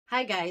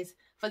Hi guys,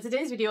 for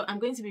today's video I'm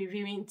going to be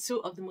reviewing two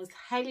of the most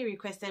highly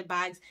requested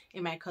bags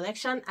in my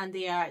collection, and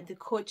they are the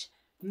Coach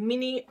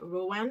Mini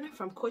Rowan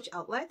from Coach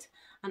Outlet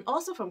and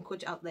also from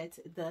Coach Outlet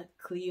the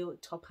Cleo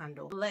top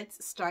handle.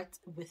 Let's start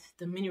with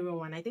the Mini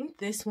Rowan. I think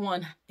this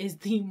one is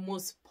the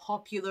most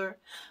popular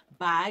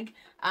bag.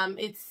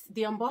 It's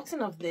the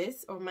unboxing of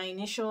this, or my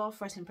initial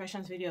first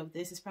impressions video of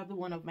this, is probably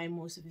one of my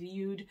most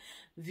viewed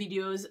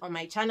videos on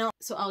my channel,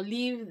 so I'll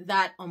leave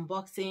that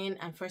unboxing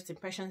and first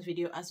impressions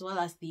video as well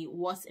as the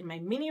what's in my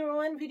Mini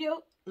Rowan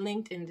video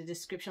linked in the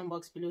description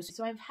box below.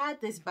 So I've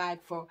had this bag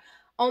for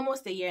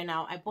almost a year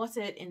now. I bought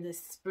it in the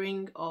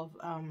spring of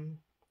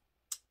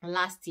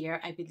last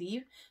year, I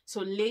believe,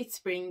 so late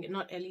spring,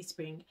 not early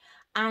spring.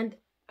 And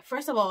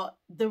first of all,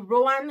 the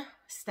Rowan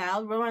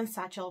style, Rowan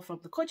satchel from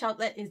the Coach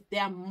Outlet, is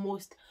their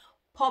most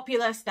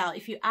popular style.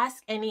 If you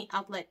ask any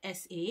outlet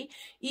SA,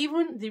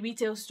 even the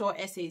retail store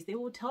SAs, they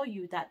will tell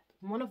you that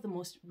one of the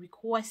most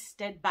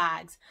requested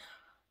bags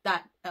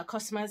that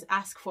customers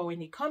ask for when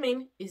they come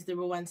in is the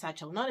Rowan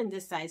satchel, not in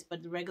this size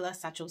but the regular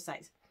satchel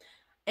size.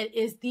 It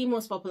is the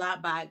most popular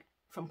bag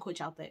from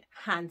Coach Outlet,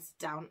 hands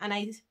down, and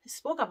I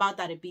spoke about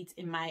that a bit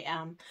in my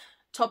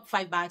top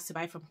 5 bags to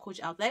buy from Coach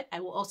Outlet.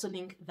 I will also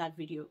link that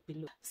video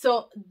below.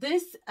 So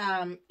this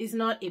is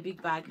not a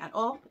big bag at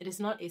all. It is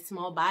not a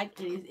small bag.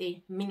 It is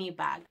a mini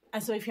bag.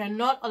 And so if you're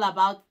not all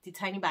about the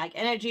tiny bag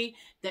energy,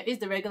 there is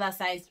the regular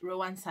size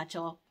Rowan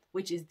satchel,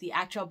 which is the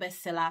actual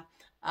bestseller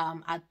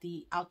at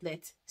the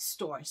outlet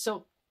store.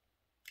 So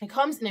it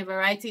comes in a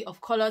variety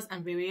of colors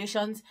and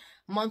variations,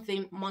 month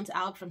in, month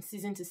out, from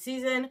season to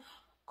season.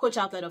 Coach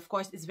Outlet, of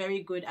course, is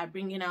very good at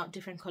bringing out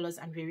different colors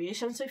and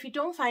variations. So if you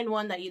don't find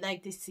one that you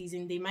like this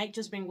season, they might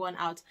just bring one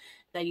out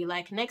that you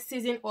like next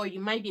season, or you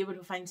might be able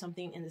to find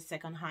something in the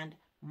second-hand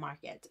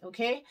market,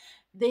 okay?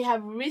 They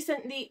have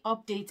recently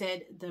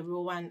updated the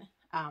Rowan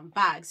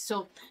bags.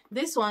 So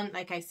this one,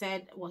 like I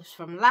said, was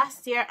from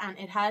last year, and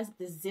it has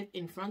the zip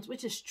in front,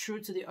 which is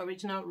true to the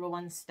original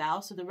Rowan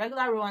style. So the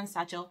regular Rowan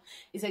satchel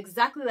is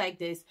exactly like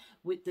this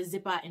with the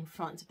zipper in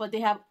front, but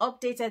they have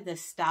updated the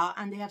style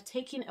and they have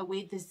taken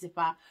away the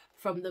zipper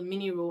from the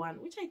Mini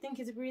Rowan, which I think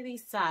is really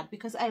sad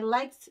because I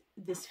liked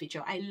this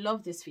feature. I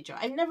love this feature.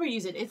 I never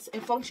use it. It's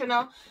a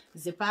functional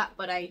zipper,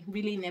 but I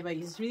really never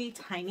use it. It's really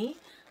tiny,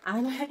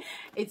 and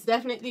it's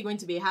definitely going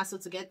to be a hassle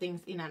to get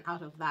things in and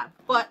out of that.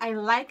 But I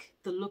like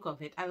the look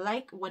of it. I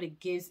like what it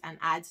gives and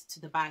adds to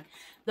the bag.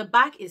 The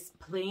back is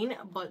plain,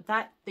 but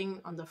that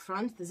thing on the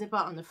front, the zipper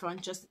on the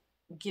front, just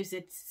gives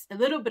it a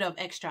little bit of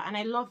extra, and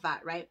I love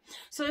that, right?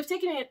 So they've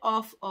taken it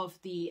off of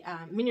the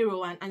Mini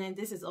Rowan, and then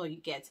this is all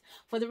you get.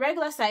 For the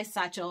regular size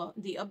satchel,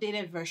 the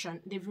updated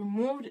version, they've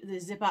removed the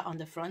zipper on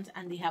the front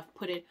and they have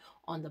put it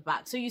on the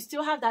back, so you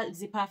still have that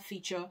zipper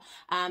feature.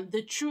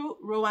 The true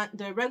Rowan,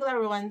 the regular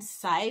Rowan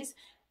size,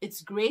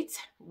 it's great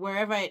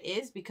wherever it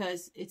is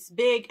because it's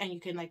big and you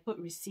can like put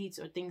receipts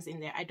or things in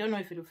there. I don't know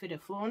if it'll fit a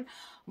phone,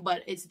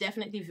 but it's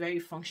definitely very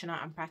functional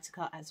and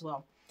practical as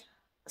well.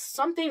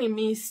 Something in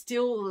me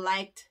still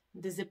liked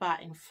the zipper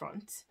in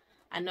front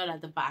and not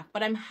at the back,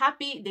 but I'm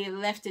happy they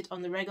left it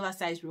on the regular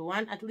size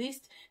Rowan. At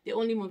least they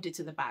only moved it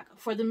to the back.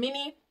 For the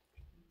mini,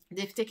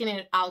 they've taken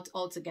it out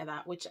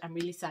altogether, which I'm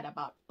really sad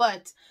about,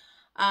 but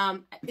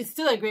it's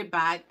still a great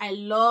bag. I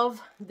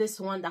love this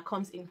one that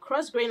comes in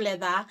cross grain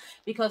leather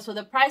because for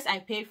the price I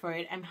paid for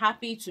it, I'm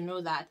happy to know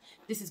that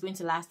this is going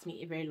to last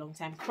me a very long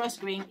time. Cross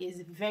grain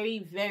is very,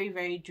 very,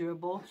 very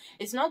durable.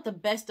 It's not the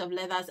best of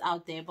leathers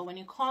out there, but when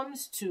it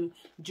comes to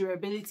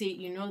durability,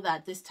 you know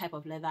that this type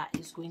of leather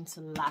is going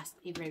to last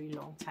a very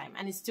long time,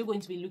 and it's still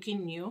going to be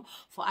looking new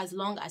for as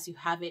long as you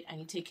have it and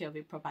you take care of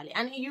it properly.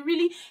 And you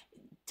really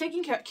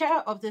taking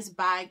care of this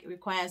bag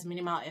requires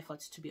minimal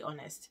effort, to be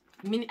honest.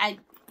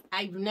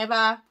 I've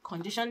never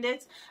conditioned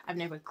it, I've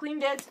never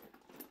cleaned it.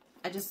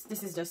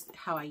 This is just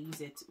how I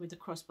use it with the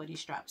crossbody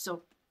strap.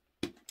 So,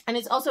 and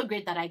it's also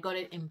great that I got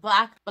it in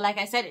black, but like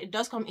I said, it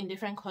does come in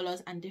different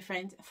colors and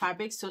different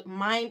fabrics. So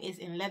mine is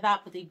in leather,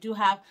 but they do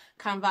have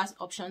canvas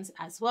options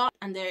as well,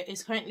 and there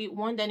is currently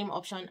one denim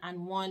option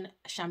and one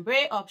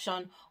chambray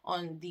option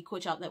on the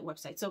Coach Outlet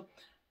website. So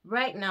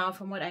right now,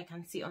 from what I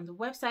can see on the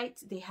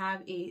website, they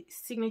have a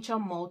signature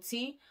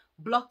multi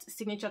blocked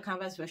signature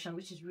canvas version,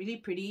 which is really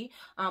pretty,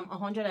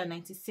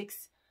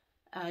 $196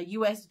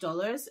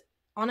 US.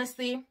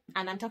 Honestly,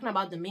 and I'm talking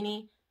about the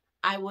mini,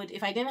 I would,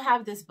 if I didn't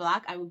have this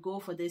black, I would go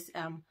for this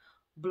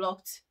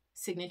blocked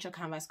signature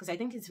canvas because I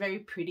think it's very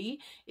pretty.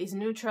 It's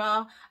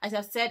neutral. As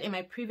I've said in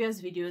my previous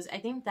videos, I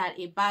think that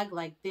a bag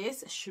like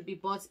this should be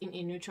bought in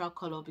a neutral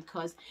color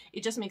because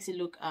it just makes it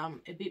look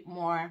a bit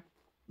more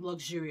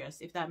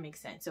luxurious, if that makes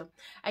sense. So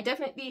I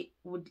definitely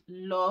would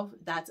love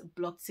that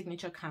blocked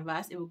signature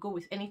canvas. It will go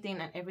with anything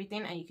and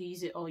everything, and you can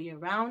use it all year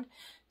round.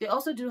 They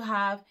also do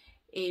have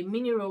a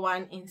Mini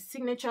Rowan in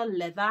signature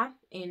leather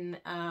in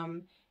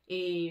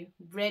a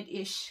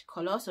reddish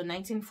color, so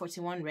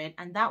 1941 red,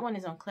 and that one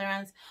is on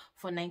clearance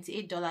for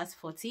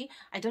 $98.40.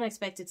 I don't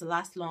expect it to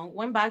last long.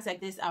 When bags like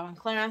this are on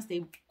clearance,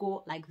 they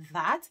go like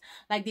that,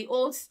 like the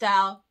old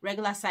style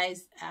regular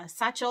size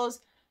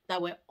satchels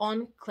that were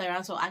on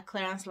clearance or at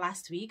clearance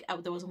last week.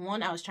 There was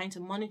one I was trying to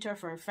monitor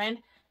for a friend.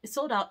 It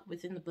sold out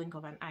within the blink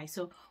of an eye.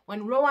 So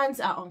when Rowans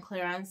are on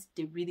clearance,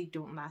 they really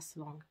don't last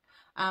long.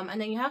 And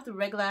then you have the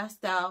regular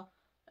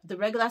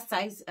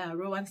size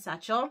Rowan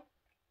satchel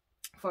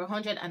for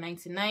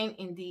 $199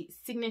 in the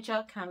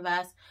signature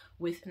canvas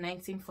with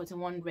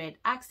 1941 red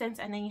accents.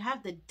 And then you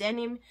have the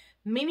denim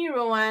mini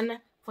Rowan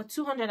for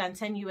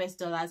 $210 US.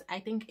 I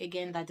think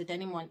again that the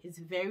denim one is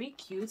very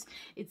cute.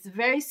 It's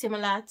very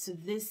similar to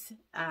this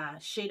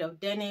shade of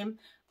denim,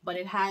 but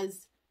it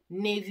has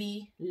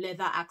navy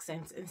leather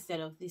accents instead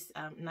of this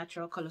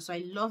natural color. So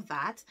I love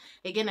that.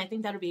 Again, I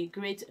think that would be a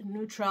great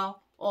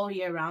neutral all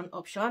year round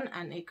option,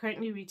 and it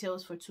currently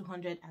retails for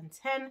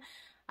 $210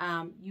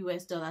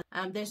 US.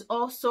 There's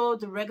also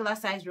the regular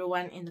size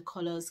Rowan in the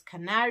colors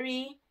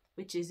Canary,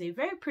 which is a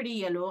very pretty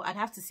yellow. I'd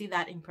have to see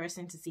that in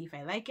person to see if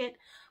I like it,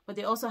 but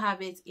they also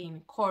have it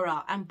in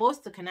Coral, and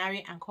both the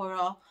Canary and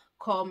Coral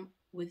come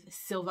with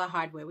silver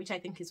hardware, which I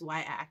think is why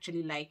I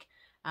actually like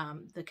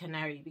the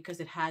Canary, because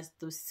it has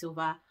those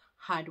silver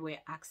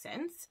hardware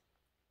accents.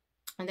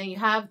 And then you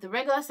have the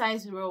regular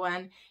size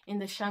Rowan in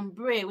the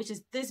chambray, which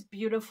is this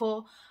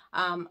beautiful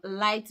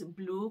light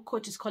blue.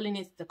 Coach is calling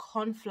it the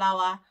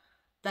cornflower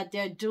that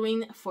they're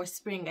doing for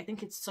spring. I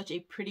think it's such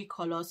a pretty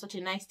color, such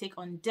a nice take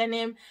on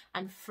denim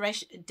and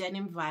fresh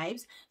denim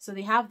vibes. So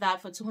they have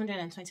that for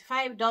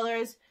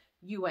 $225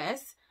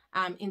 US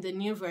in the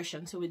new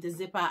version, so with the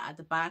zipper at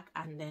the back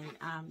and then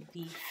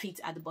the feet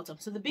at the bottom.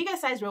 So the bigger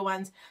size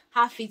Rowans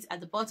have feet at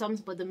the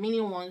bottoms, but the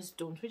mini ones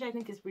don't, which I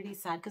think is really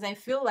sad, because I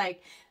feel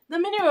like the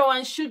mini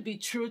Rowans should be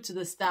true to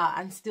the style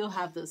and still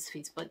have those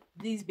feet, but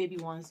these baby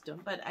ones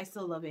don't. But I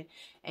still love it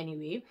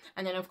anyway.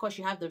 And then of course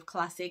you have the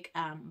classic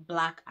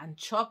black and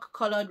chalk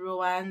colored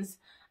Rowans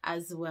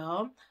as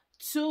well.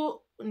 Two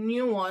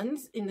new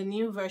ones in the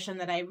new version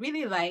that I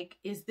really like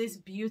is this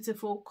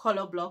beautiful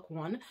color block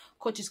one.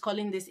 Coach is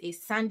calling this a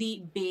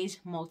sandy beige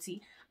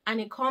multi, and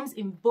it comes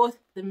in both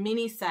the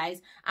mini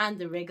size and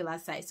the regular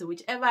size. So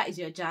whichever is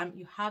your jam,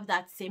 you have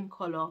that same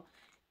color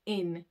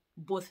in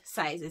both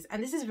sizes.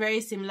 And this is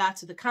very similar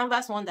to the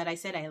canvas one that I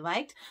said I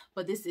liked,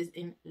 but this is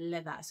in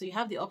leather. So you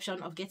have the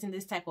option of getting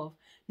this type of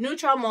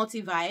neutral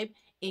multi vibe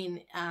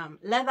in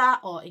leather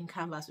or in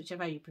canvas,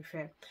 whichever you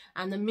prefer.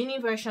 And the mini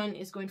version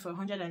is going for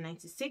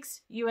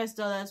 $196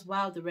 US,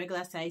 while the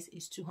regular size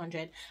is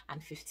 $215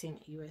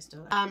 US.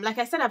 Like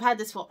I said, I've had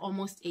this for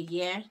almost a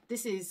year.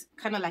 This is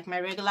kind of like my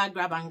regular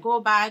grab and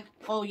go bag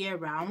all year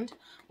round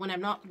when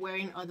I'm not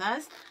wearing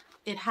others.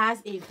 It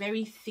has a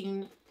very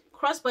thin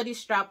crossbody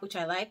strap, which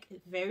I like.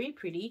 It's very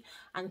pretty,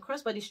 and the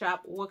crossbody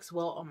strap works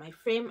well on my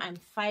frame. I'm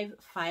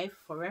 5'5"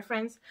 for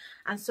reference,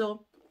 and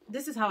so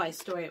this is how I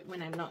store it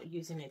when I'm not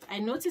using it. I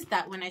noticed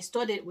that when I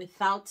stored it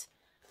without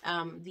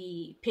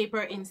the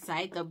paper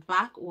inside, the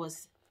back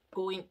was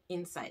going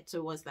inside, so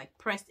it was like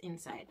pressed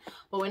inside.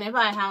 But whenever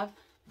I have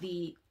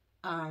the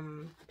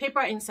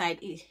paper inside,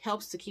 it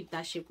helps to keep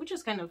that shape, which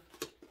is kind of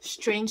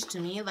strange to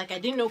me. Like, I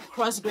didn't know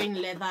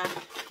cross-grain leather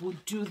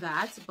would do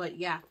that, but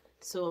yeah.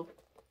 So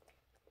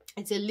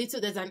it's a little,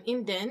 there's an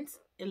indent,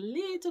 a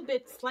little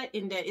bit slight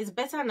indent. It's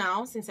better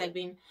now since I've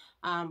been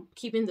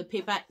keeping the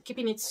paper,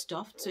 keeping it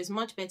stuffed, so it's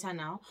much better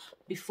now.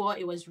 Before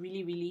it was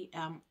really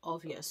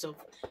obvious. So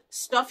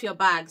stuff your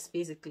bags,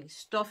 basically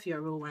stuff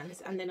your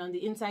Rowans, and then on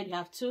the inside you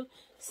have two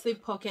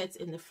slip pockets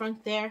in the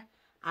front there,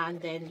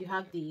 and then you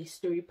have the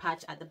story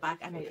patch at the back,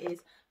 and it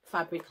is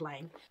fabric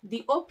line.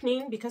 The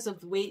opening, because of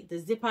the way the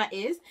zipper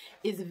is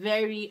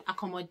very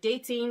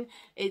accommodating.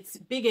 It's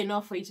big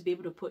enough for you to be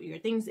able to put your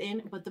things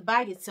in, but the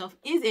bag itself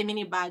is a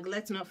mini bag.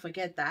 Let's not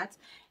forget that.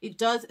 It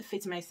does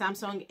fit my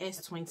Samsung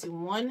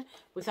S21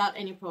 without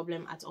any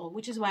problem at all,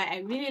 which is why I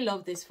really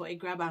love this for a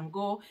grab and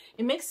go.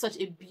 It makes such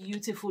a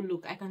beautiful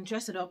look. I can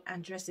dress it up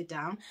and dress it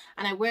down,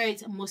 and I wear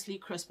it mostly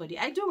crossbody.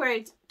 I do wear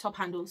it top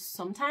handles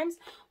sometimes,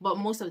 but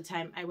most of the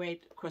time I wear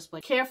it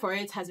crossbody. Care for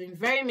it has been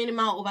very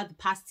minimal over the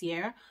past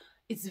year.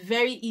 It's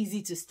very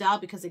easy to style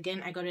because,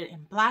 again, I got it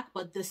in black,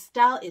 but the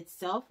style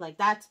itself, like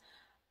that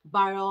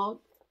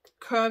barrel,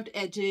 curved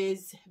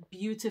edges,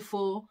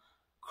 beautiful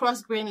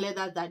cross-grain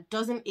leather that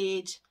doesn't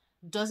age,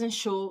 doesn't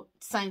show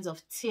signs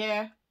of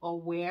tear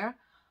or wear,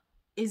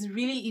 is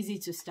really easy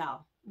to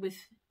style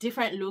with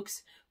different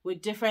looks,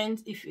 with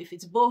different, if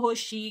it's boho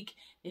chic,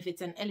 if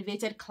it's an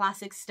elevated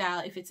classic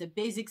style, if it's a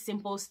basic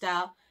simple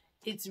style.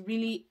 It's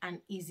really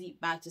an easy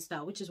bag to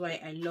style, which is why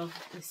I love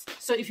this.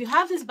 So if you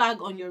have this bag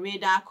on your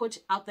radar, Coach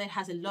Outlet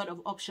has a lot of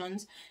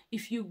options.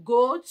 If you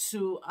go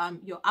to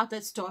your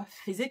outlet store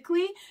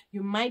physically,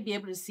 you might be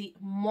able to see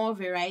more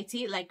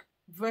variety, like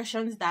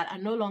versions that are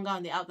no longer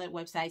on the outlet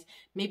website.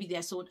 Maybe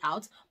they're sold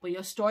out, but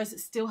your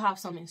stores still have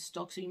some in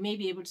stock, so you may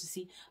be able to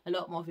see a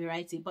lot more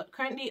variety. But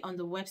currently on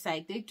the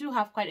website, they do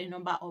have quite a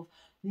number of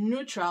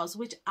neutrals,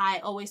 which I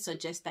always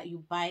suggest that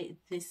you buy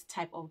this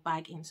type of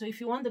bag in. So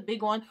if you want the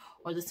big one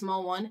or the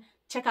small one,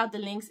 check out the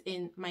links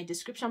in my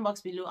description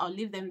box below. I'll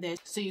leave them there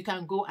so you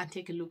can go and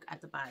take a look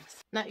at the bags.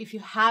 Now, if you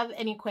have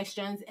any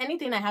questions,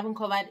 anything I haven't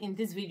covered in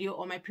this video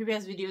or my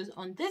previous videos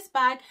on this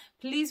bag,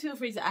 please feel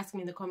free to ask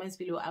me in the comments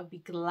below. I'll be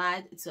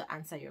glad to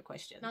answer your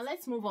questions. Now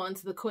let's move on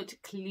to the Coach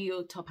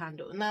Kleo top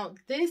handle. Now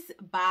this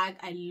bag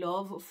I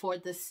love for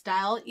the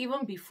style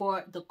even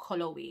before the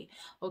colorway.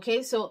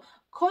 Okay, so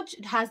Coach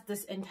has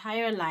this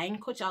entire line,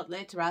 Coach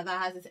Outlet rather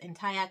has this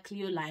entire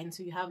Kleo line.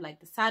 So you have like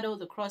the saddle,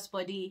 the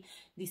crossbody,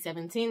 the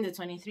 17, the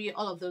 23,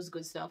 all of those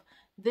good stuff.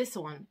 This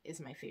one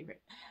is my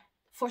favorite.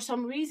 For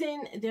some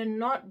reason, they're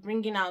not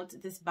bringing out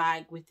this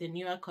bag with the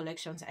newer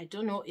collections. I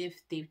don't know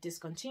if they've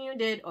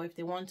discontinued it or if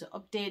they want to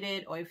update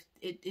it or if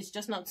it's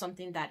just not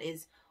something that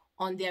is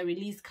on their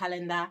release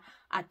calendar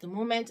at the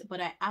moment, but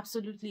I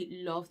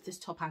absolutely love this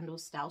top handle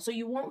style. So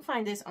you won't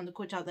find this on the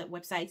Coach Outlet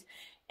website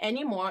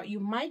anymore. You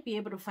might be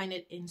able to find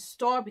it in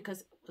store,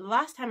 because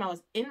last time I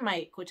was in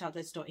my Coach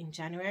Outlet store in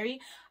January,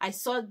 I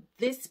saw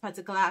this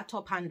particular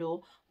top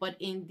handle, but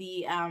in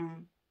the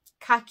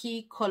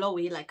khaki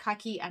colorway, like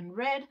khaki and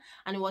red,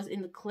 and it was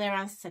in the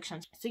clearance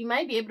section. So you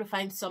might be able to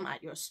find some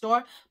at your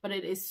store, but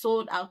it is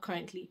sold out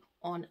currently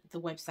on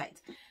the website.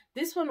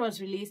 This one was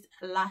released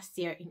last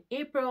year in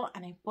April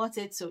and I bought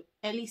it, so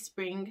early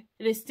spring.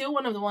 It is still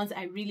one of the ones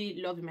I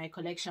really love in my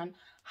collection.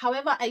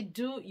 However, I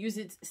do use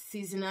it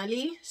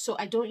seasonally, so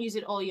I don't use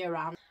it all year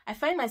round. I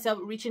find myself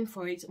reaching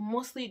for it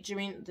mostly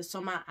during the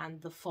summer and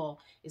the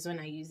fall is when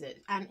I use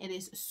it. And it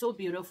is so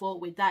beautiful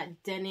with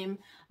that denim,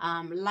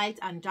 light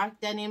and dark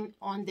denim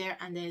on there,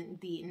 and then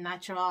the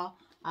natural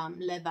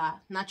leather,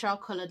 natural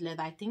colored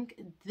leather. I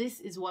think this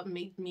is what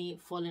made me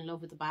fall in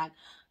love with the bag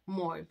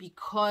more,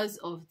 because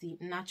of the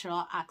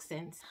natural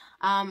accents.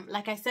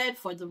 Like I said,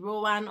 for the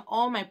Rowan,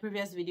 all my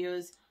previous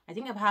videos, I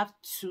think I have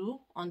 2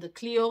 on the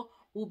Kleo,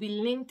 will be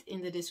linked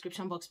in the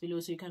description box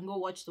below, so you can go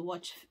watch the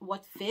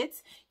what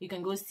fits. You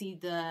can go see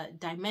the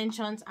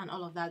dimensions and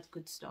all of that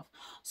good stuff.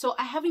 So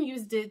I haven't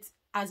used it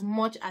as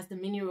much as the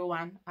mini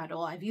Rowan at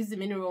all. I've used the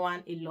mini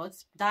Rowan a lot.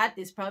 That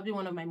is probably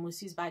one of my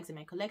most used bags in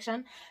my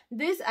collection.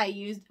 This I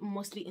used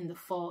mostly in the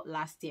fall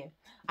last year.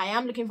 I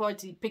am looking forward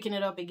to picking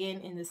it up again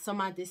in the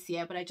summer this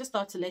year, but I just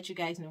thought to let you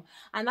guys know.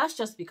 And that's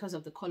just because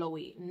of the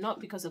colorway, not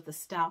because of the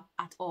style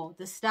at all.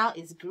 The style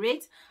is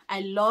great.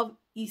 I love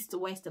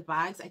east-west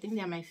bags. I think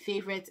they're my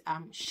favorite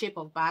shape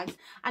of bags,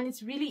 and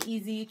it's really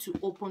easy to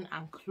open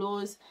and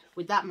close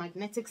with that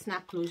magnetic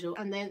snap closure.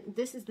 And then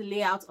this is the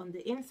layout on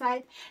the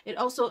inside. It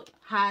also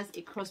has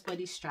a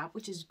crossbody strap,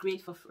 which is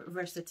great for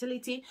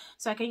versatility,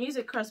 so I can use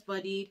it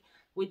crossbodied,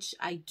 which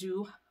I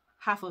do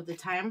half of the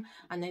time,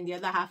 and then the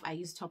other half I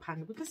use top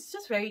handle, because it's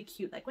just very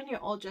cute, like when you're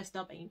all dressed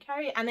up and you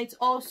carry it. And it's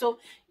also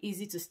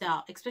easy to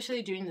style,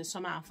 especially during the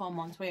summer and fall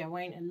months where you're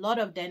wearing a lot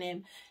of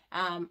denim,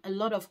 a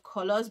lot of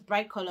colors,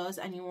 bright colors,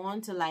 and you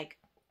want to like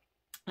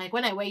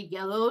when I wear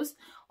yellows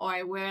or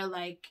I wear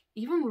like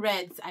even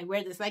reds, I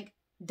wear this. Like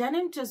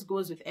denim just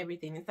goes with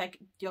everything. It's like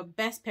your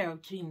best pair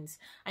of jeans,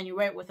 and you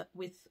wear it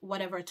with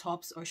whatever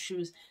tops or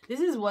shoes.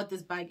 This is what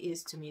this bag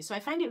is to me. So I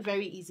find it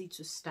very easy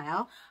to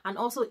style and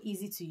also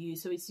easy to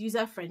use. So it's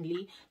user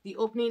friendly. The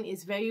opening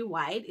is very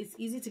wide. It's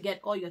easy to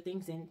get all your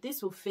things in.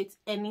 This will fit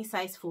any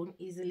size phone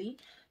easily.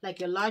 Like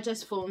your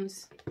largest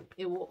phones,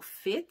 it will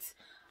fit.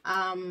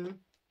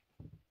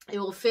 It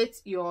will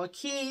fit your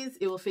keys.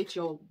 It will fit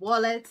your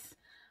wallets.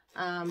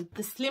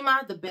 The slimmer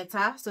the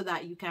better, so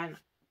that you can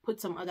put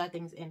some other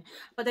things in.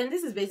 But then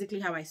this is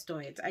basically how I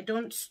store it. I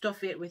don't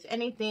stuff it with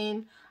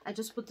anything. I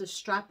just put the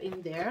strap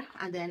in there,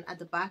 and then at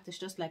the back there's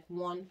just like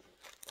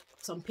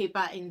some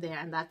paper in there,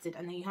 and that's it.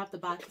 And then you have the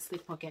back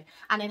slip pocket,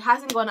 and it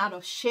hasn't gone out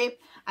of shape.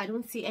 I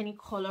don't see any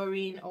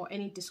coloring or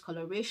any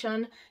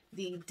discoloration.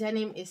 The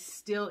denim is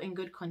still in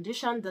good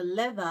condition. The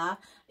leather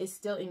is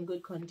still in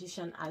good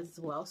condition as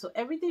well. So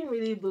everything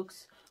really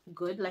looks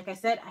good. Like I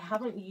said, I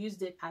haven't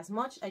used it as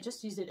much. I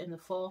just used it in the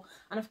fall,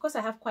 and of course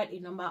I have quite a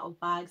number of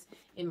bags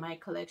in my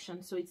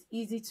collection, so it's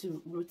easy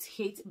to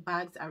rotate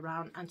bags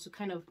around and to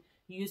kind of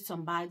use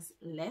some bags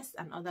less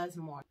and others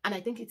more. And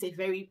I think it's a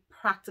very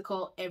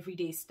practical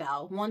everyday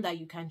style, one that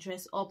you can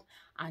dress up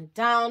and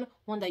down,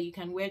 one that you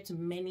can wear to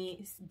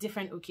many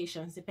different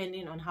occasions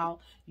depending on how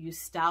you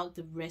style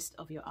the rest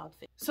of your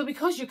outfit. So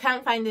because you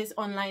can't find this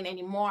online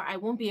anymore, I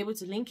won't be able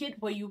to link it,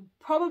 but you'll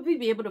probably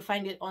be able to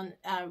find it on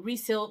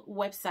resale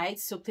websites,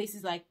 so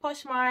places like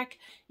Poshmark,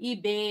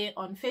 eBay,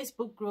 on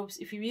Facebook groups.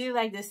 If you really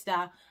like this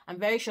style, I'm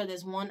very sure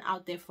there's one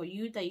out there for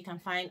you that you can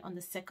find on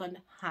the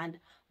second-hand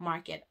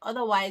market.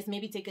 Otherwise,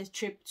 maybe take a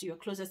trip to your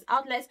closest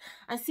outlets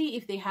and see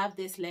if they have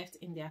this left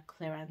in their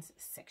clearance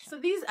section. So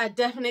these are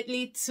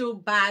definitely 2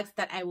 bags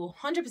that I will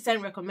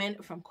 100%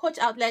 recommend from Coach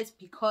outlets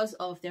because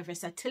of their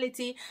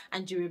versatility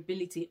and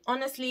durability.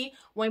 Honestly,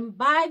 when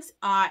bags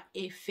are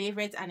a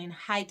favorite and in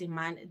high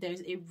demand,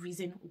 there's a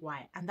reason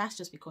why, and that's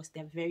just because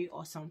they're very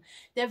awesome.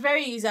 They're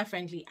very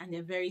user-friendly and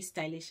they're very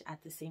stylish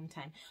at the same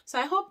time. So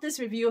I hope this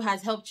review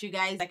has helped you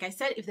guys. Like I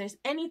said, if there's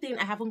anything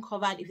I haven't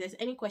covered, if there's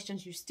any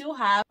questions you still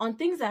have on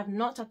things I have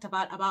not talked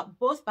about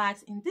both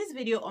bags in this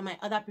video or my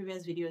other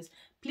previous videos,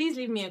 please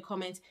leave me a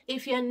comment.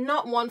 If you're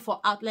not one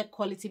for outlet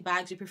quality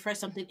bags, you prefer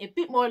something a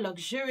bit more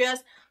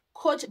luxurious,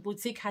 Coach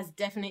Boutique has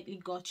definitely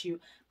got you.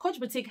 Coach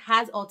Boutique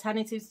has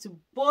alternatives to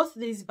both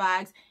these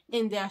bags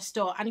in their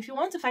store, and if you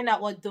want to find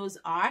out what those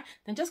are,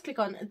 then just click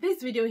on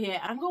this video here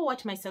and go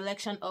watch my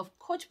selection of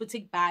Coach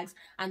Boutique bags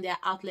and their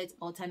outlet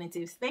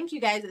alternatives. Thank you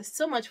guys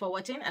so much for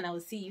watching, and I will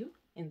see you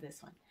in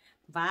this one.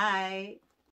 Bye.